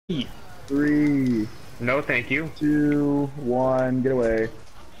3. No, thank you. 2, 1, get away.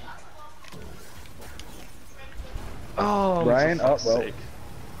 Oh, Brian, for fuck's well. sake.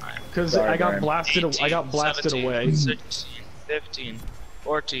 Because Sorry, I got Brian. blasted. 18, I got blasted 17, away. 16, 15,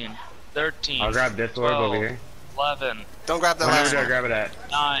 14, 13. I'll grab this orb 12, over here. 11. Don't grab that Where last do I one. grab it at?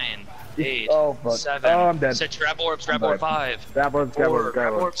 9, 8, Oh, fuck. 7, Oh, I'm dead. 6, grab orbs, grab I'm orb dead. 5, Grab orbs, grab 4, orbs,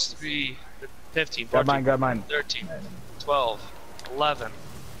 grab grab orbs. orbs 3, 15, Grab 14, mine, grab mine. 13, 12, 11,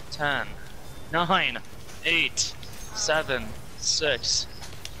 10, 9, 8, 7, 6,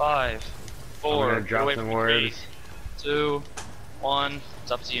 5, 4, I'm gonna get drop away some from me, words. 3, 2, 1,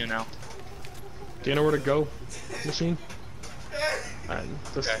 it's up to you now. Do you know where to go, machine?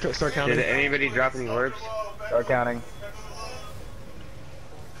 Just Okay. start counting. Did anybody drop any orbs? Start counting.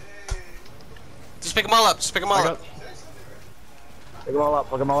 Just pick them all up. Just pick them all I up. got, Pick them all up,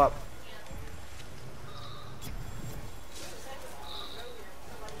 pick them all up.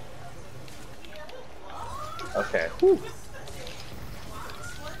 Okay. Whew.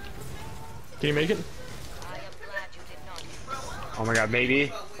 can you make it? Oh my god,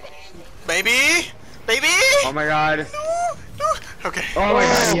 maybe. Baby! Baby! Oh my god. Okay. Oh my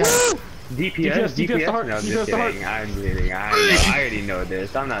god, yes. DPS, DPS? the heart, No, I'm DPS just the heart. kidding. I'm kidding. I already know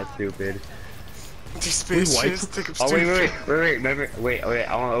this. I'm not stupid. These We bitches wiped. think I'm Oh, wait, stupid. wait.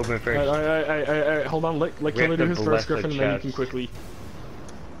 I want to open it first. Alright, hold on. Let We Killer have do to his bless first, the Griffin, and then you chest. can quickly.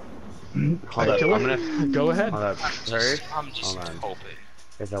 Hold up, Killer, I'm gonna... go ahead. Hold up. First, I'm just hold on. hoping.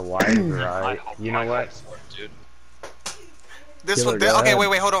 There's a wide I variety. hope You know I what? hope for it, dude. This Killer, one. go Okay, ahead.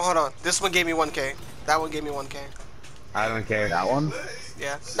 wait, hold on. This one gave me 1K. That one gave me 1K. I don't care. That one?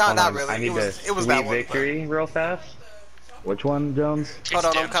 Yeah. No, Hold not on, really. I need it was, the it was sweet that one. victory real fast. Which one, Jones? Hold on,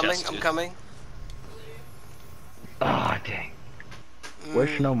 It's I'm damn coming. chest, I'm dude. coming. Ah, dang.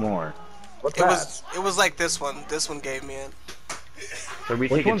 Wish no more. What's It that? was like this one. This one gave me it. So we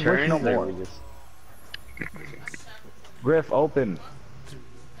Which take a one's Wish turn, No or More? we just... Griff, open.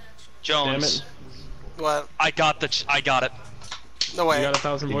 Jones, Damn What? I got it. No You way. got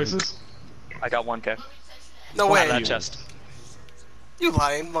 1,000 voices? I got 1K. No Out way. of that chest. You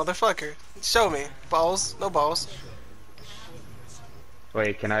lying motherfucker. Show me. Balls. No balls.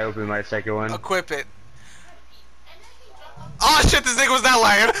 Wait, can I open my second one? Equip it. Oh shit, this nigga was not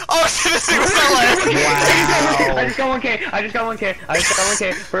lying. Oh shit, this nigga was not lying. Wow. I just got 1K. I just got 1K.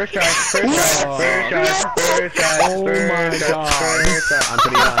 First try. Oh my God. First try. I'm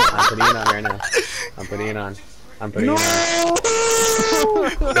putting it on right now. I'm putting it on. No way!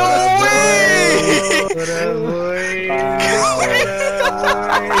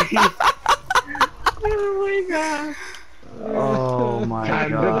 Oh my Time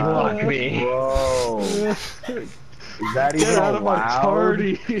to god. block me. Bro. Is that even Get out of my allowed?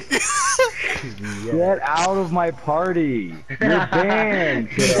 party! Get out of my party. You're banned.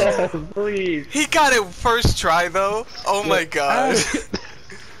 Yes, please. He got it first try though. Oh my god.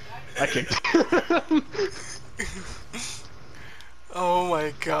 I kicked. Oh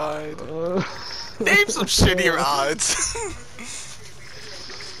my god. Name some shittier odds.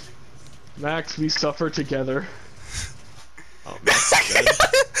 Max, we suffer together. Oh, Max is dead.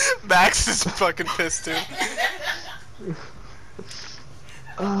 Max is fucking pissed dude.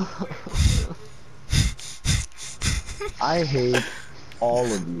 I hate all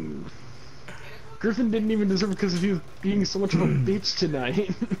of you. Griffin didn't even deserve it because he was being so much of a bitch tonight.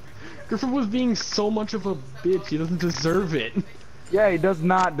 Griffin was being so much of a bitch, he doesn't deserve it. Yeah, he does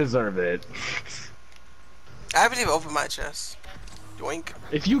not deserve it. I haven't even opened my chest. Yoink.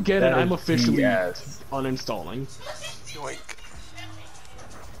 If you get it, That I'm is officially BS. uninstalling. Yoink.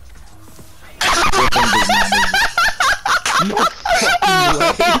 No fucking way.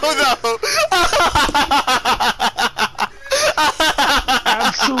 Oh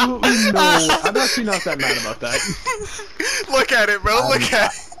Absolutely no. I'm actually not that mad about that. no! Look at it, bro. Look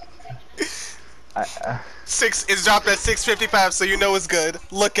at it. 6 is dropped at 6:55, so you know it's good.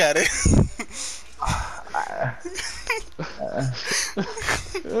 Look at it.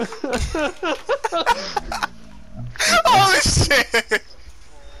 Holy shit!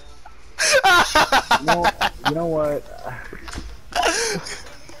 You know what?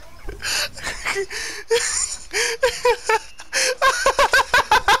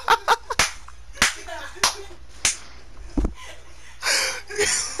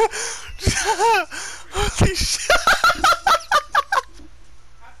 Holy shit!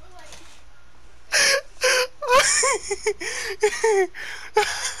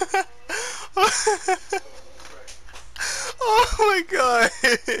 Oh my god!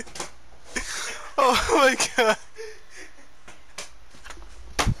 Oh my god!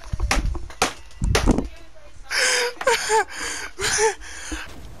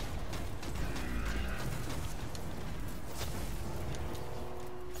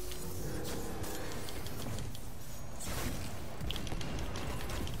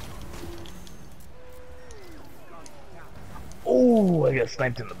 Oh, I got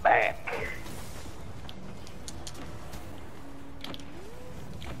sniped in the back.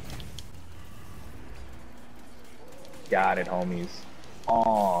 Got it, homies.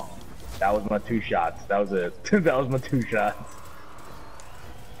 Oh, that was my 2 shots. That was it. That was my 2 shots.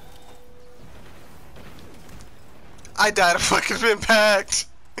 I died of fucking impact.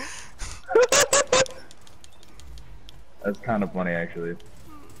 That's kind of funny, actually.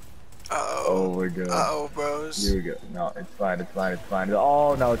 Uh-oh. Oh, we're good. Uh-oh, bros. Here we go. No, it's fine. It's fine. It's fine.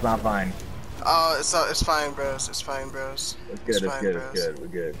 Oh no, it's not fine. Oh, it's fine, bros. It's fine, bros. It's good. It's fine, good. bros. It's good. We're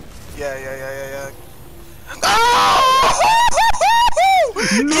good. Yeah. Oh!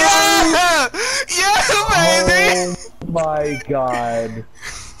 Yeah! Yeah, baby! Oh my god.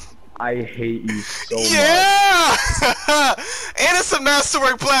 I hate you so much. Yeah! And it's a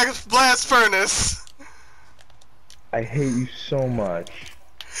masterwork blast furnace. I hate you so much.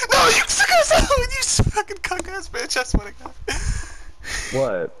 No, you took us out! You fucking cuck ass bitch, I swear to God.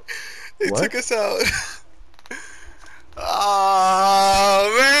 What? You What? took us out. Oh,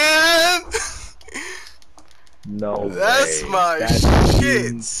 man! No That's way. my That's shit.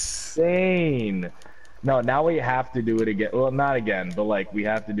 insane. No, now we have to do it again. Well, not again, but like we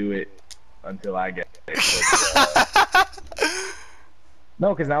have to do it until I get it.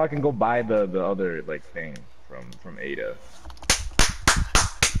 No, because now I can go buy the other like thing from Ada.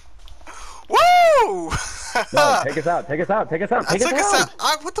 Woo! No, take us out. Take us out. Take us out. Take us out.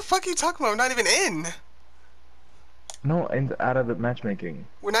 What the fuck are you talking about? We're not even in. No, and out of the matchmaking.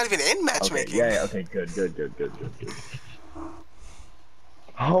 We're not even in matchmaking. Okay, yeah, okay, good.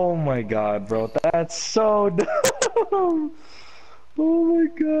 Oh my god, bro, that's so dumb. Oh my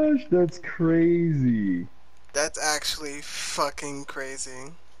gosh, that's crazy. That's actually fucking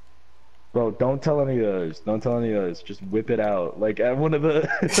crazy. Bro, don't tell any of those. Don't tell any of those. Just whip it out. Like at one of the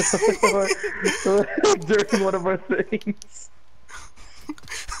during one of our things.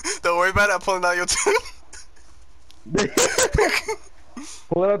 Don't worry about it, I'm pulling out your tune.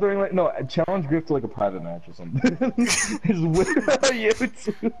 Pull it out during like no challenge Griff to like a private match or something. Just whip it out of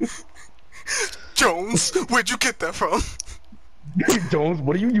YouTube. Jones, where'd you get that from? Jones,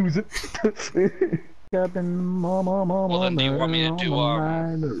 what are you using? Well then, do you want me to do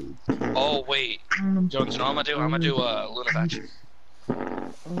oh wait, Jones, you know what I'm gonna do Luna Batch.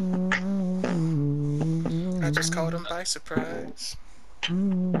 I just caught him by surprise.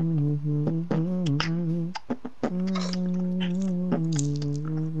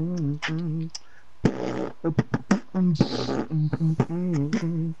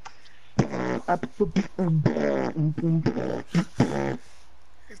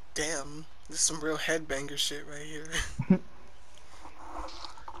 Damn, this is some real headbanger shit right here.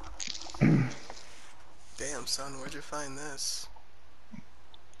 Damn, son, where'd you find this?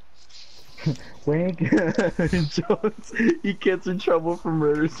 Wake Jones, he gets in trouble for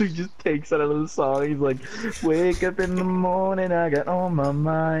murder, so he just takes it out of the song. He's like, wake up in the morning, I got on my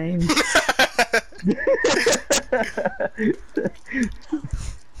mind.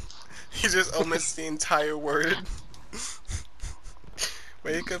 He just omits the entire word.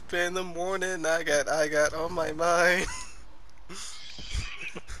 Wake up in the morning, I got on my mind.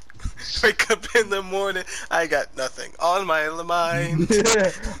 Wake up in the morning, I got nothing on my mind.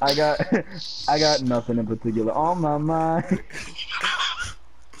 I got nothing in particular on my mind.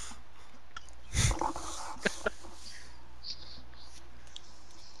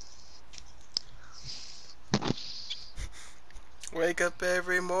 Wake up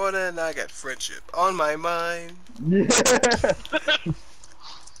every morning, I got friendship on my mind. Yeah.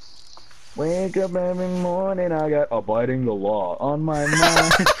 Wake up every morning, I got abiding the law on my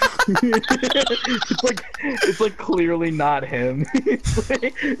mind. it's like clearly not him. It's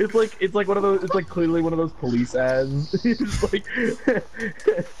like one of those. It's like clearly one of those police ads. It's like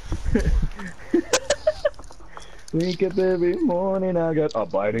wake up every morning, I got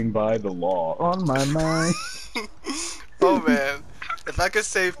abiding by the law on my mind. Oh man, if I could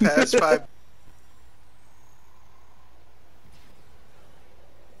save past 5.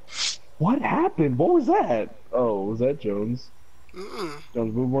 What happened? What was that? Oh, was that Jones? Mm-mm.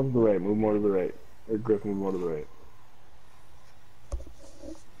 Jones, move more to the right. Move more to the right. Or Griff, move more to the right.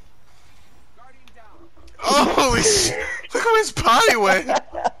 Oh, holy shit! Look how his body went.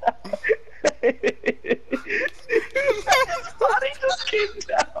 His body just came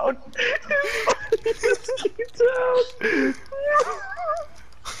down. His body just came down.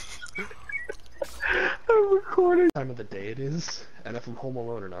 I'm recording. Time of the day it is, and if I'm home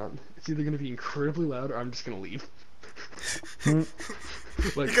alone or not. It's either gonna be incredibly loud or I'm just gonna leave. Like,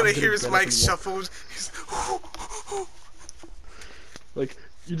 You're gonna I'm hear his get up mic and shuffled. like,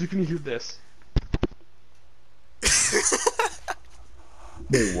 you're just gonna hear this.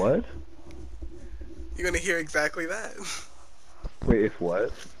 Wait, what? You're gonna hear exactly that. Wait, if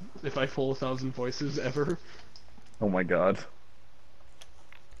what? If I full 1,000 voices ever. Oh my god.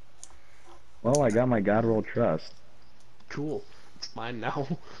 Well, I got my god roll trust. Cool. It's mine now.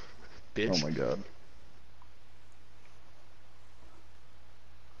 Bitch. Oh my god.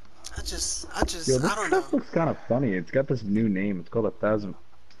 I just, Yo, this I don't trust know. looks kind of funny. It's got this new name. It's called 1,000.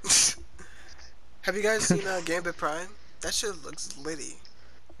 Have you guys seen Gambit Prime? That shit looks litty.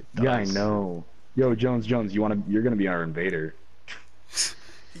 Yeah, I know. Yo, Jones, you're gonna be our invader.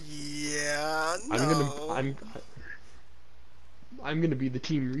 Yeah, no. I'm gonna be the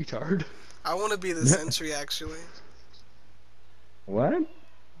team retard. I want to be the sentry, actually. What?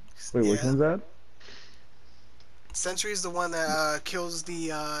 Wait, which one's that? Sentry's the one that kills the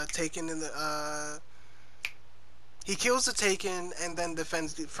Taken in the he kills the Taken and then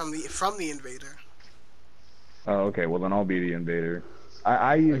defends from the invader. Oh, okay. Well, then I'll be the invader.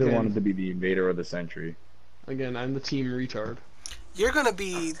 I either Okay. wanted to be the invader or the sentry. Again, I'm the team retard. You're gonna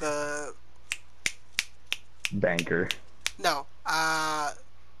be the Banker. no.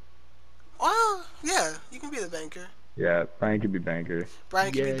 Well, yeah, you can be the banker. Yeah, Brian could be banker.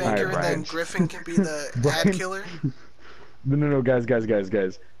 Brian can be Yay. banker, Alright, and then Brian. Griffin can be the Brian. ad killer. No, guys.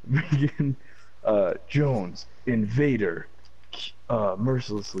 Begin. Jones, invader,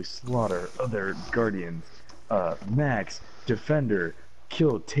 mercilessly slaughter other guardians. Max, defender,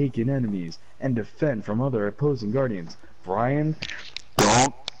 kill taken enemies, and defend from other opposing guardians. Brian,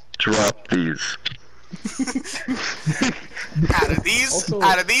 don't drop these. Out of these, Also-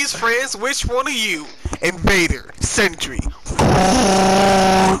 out of these friends, which one are you? Invader, sentry.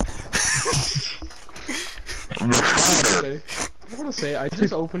 I want to say, I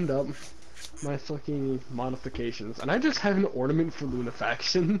just opened up my fucking modifications, and I just have an ornament for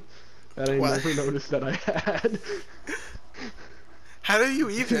Lunafaction that I What? never noticed that I had. How do you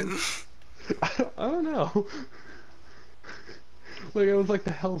even? I don't know. Like, I was like,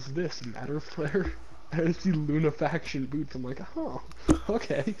 the hell's this? Matter Flare? I see Lunafaction boots. I'm like, oh,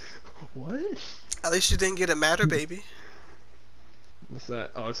 okay. What? At least you didn't get a matter, baby. What's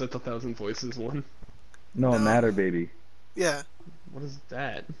that? Oh, is that the 1,000 Voices one? No, No. matter, baby. Yeah. What is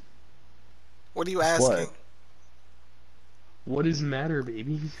that? What are you asking? What is matter,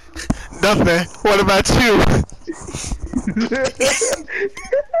 baby? Nothing. What about you?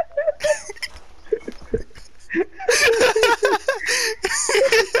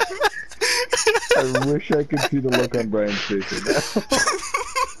 I wish I could see the look on Brian's face right now.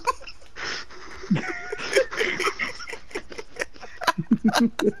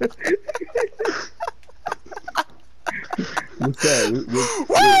 What's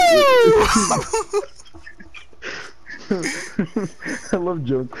that? I love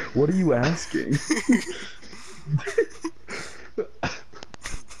jokes. What are you asking?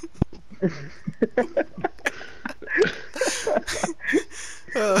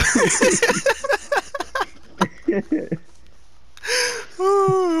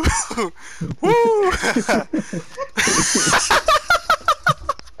 Woo! Woo!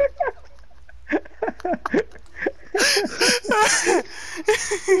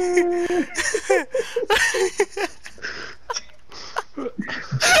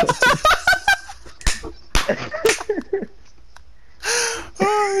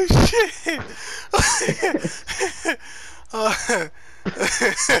 Oh shit!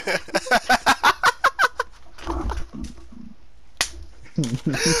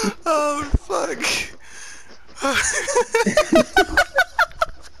 Oh fuck!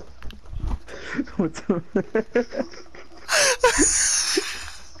 What's up?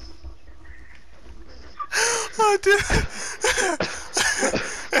 Oh dude!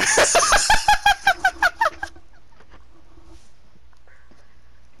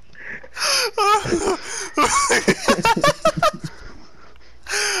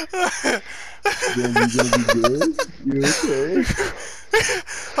 Then you gonna be good? You okay?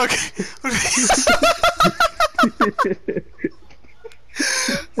 Okay.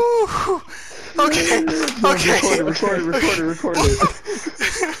 Ooh. Okay. Okay. Record it.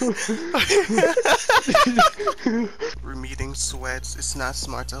 We're meeting sweats. It's not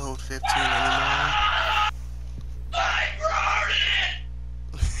smart to hold 15 anymore.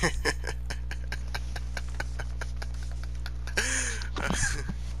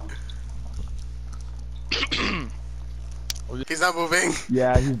 He's not moving.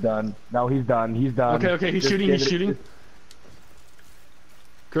 Yeah, he's done. No, he's done. Okay, he's Just shooting, give he's it- shooting.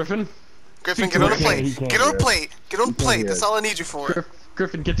 Griffin? Griffin, get on the He plate. can't Get on hear the us. plate. Get on the can't plate. hear That's us. all I need you for.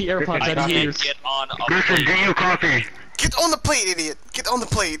 Griffin, get the AirPods out of your I can't ears. get on a Griffin, plate. get you coffee. Get on the plate, idiot. Get on the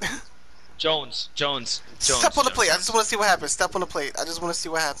plate. Jones. Step on the plate. I just want to see what happens. Step on the plate. I just want to see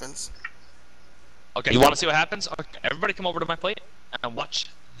what happens. Okay, you want to see what happens? Okay, everybody come over to my plate and watch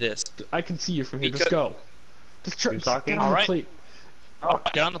this. I can see you from here. Because- Just go. Just try. You're talking? Get on the Alright. plate.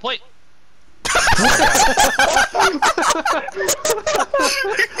 Get on the plate.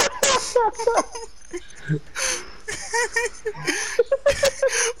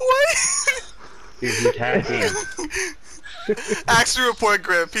 What? He's attacking. Action report,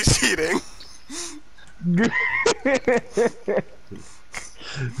 Grip. He's cheating.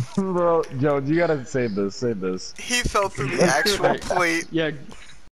 Bro, Jones, you gotta save this. Save this. He fell through the actual plate. Yeah,